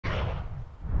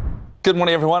Good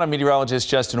morning, everyone. I'm meteorologist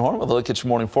Justin Horn with a look at your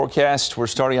morning forecast. We're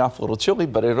starting off a little chilly,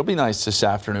 but it'll be nice this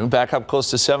afternoon. Back up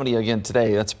close to 70 again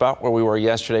today. That's about where we were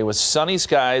yesterday with sunny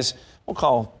skies. We'll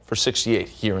call for 68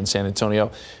 here in San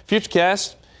Antonio.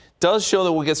 Futurecast does show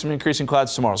that we'll get some increasing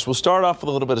clouds tomorrow. So we'll start off with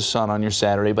a little bit of sun on your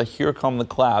Saturday, but here come the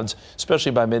clouds,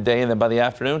 especially by midday, and then by the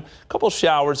afternoon, a couple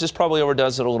showers. This probably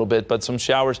overdoes it a little bit, but some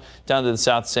showers down to the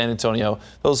south of San Antonio.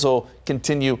 Those will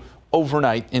continue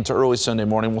overnight into early Sunday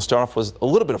morning. We'll start off with a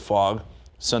little bit of fog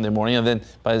Sunday morning, and then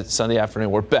by Sunday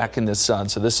afternoon, we're back in the sun.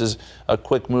 So this is a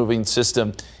quick moving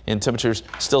system, and temperatures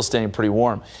still staying pretty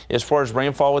warm. As far as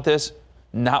rainfall with this,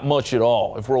 not much at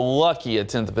all. If we're lucky, a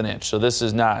tenth of an inch. So this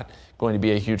is not going to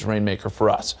be a huge rainmaker for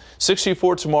us.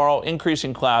 64 tomorrow,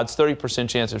 increasing clouds, 30%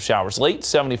 chance of showers late,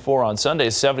 74 on Sunday,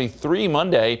 73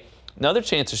 Monday, another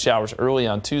chance of showers early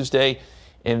on Tuesday,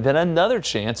 and then another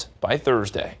chance by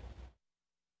Thursday.